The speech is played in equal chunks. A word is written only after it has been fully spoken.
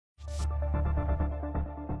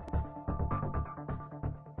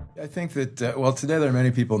I think that, well, today there are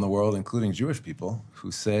many people in the world, including Jewish people,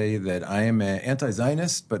 who say that I am an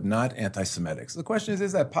anti-Zionist but not anti-Semitic. So the question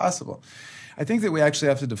is that possible? I think that we actually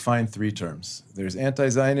have to define three terms. There's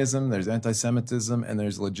anti-Zionism, there's anti-Semitism, and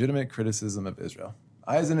there's legitimate criticism of Israel.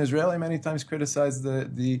 I, as an Israeli, many times criticize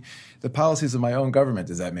the policies of my own government.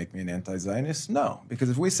 Does that make me an anti-Zionist? No, because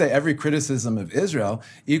if we say every criticism of Israel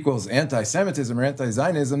equals anti-Semitism or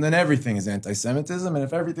anti-Zionism, then everything is anti-Semitism, and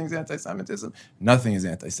if everything's anti-Semitism, nothing is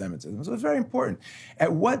anti-Semitism. So it's very important.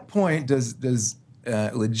 At what point does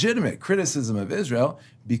legitimate criticism of Israel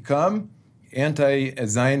become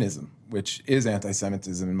anti-Zionism, which is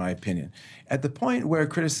anti-Semitism in my opinion? At the point where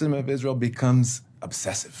criticism of Israel becomes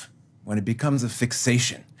obsessive, when it becomes a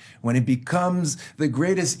fixation, when it becomes the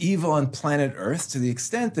greatest evil on planet Earth, to the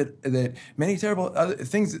extent that many terrible other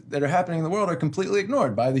things that are happening in the world are completely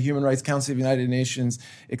ignored by the Human Rights Council of the United Nations,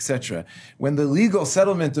 etc. When the legal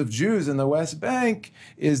settlement of Jews in the West Bank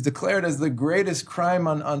is declared as the greatest crime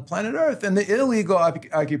on planet Earth, and the illegal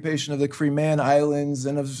occupation of the Crimean Islands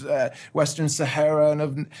and of Western Sahara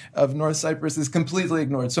and of North Cyprus is completely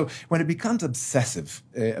ignored. So when it becomes obsessive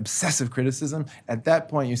criticism, at that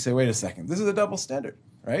point you say, wait a second, this is a double standard.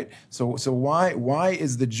 Right? So why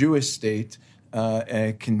is the Jewish state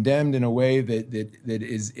condemned in a way that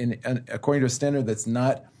is according to a standard that's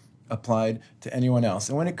not applied to anyone else?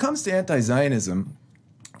 And when it comes to anti-Zionism,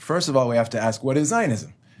 first of all, we have to ask, what is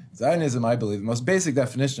Zionism? Zionism, I believe, the most basic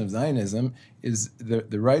definition of Zionism is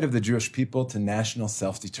the right of the Jewish people to national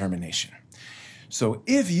self-determination. So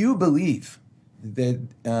if you believe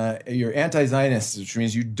that you're anti-Zionist, which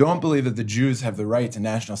means you don't believe that the Jews have the right to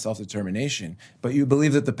national self-determination, but you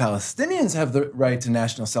believe that the Palestinians have the right to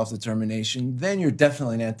national self-determination, then you're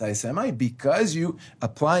definitely an anti-Semite because you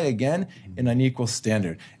apply, again, an unequal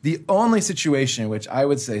standard. The only situation in which I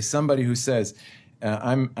would say somebody who says,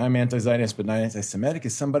 I'm anti-Zionist but not anti-Semitic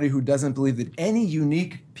is somebody who doesn't believe that any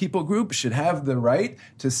unique people group should have the right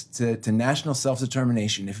to national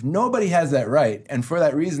self-determination. If nobody has that right, and for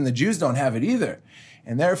that reason the Jews don't have it either,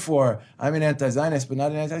 and therefore I'm an anti-Zionist but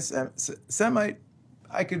not an anti-Semite,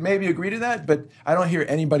 I could maybe agree to that, but I don't hear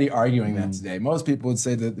anybody arguing that today. Most people would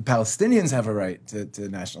say that the Palestinians have a right to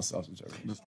national self-determination.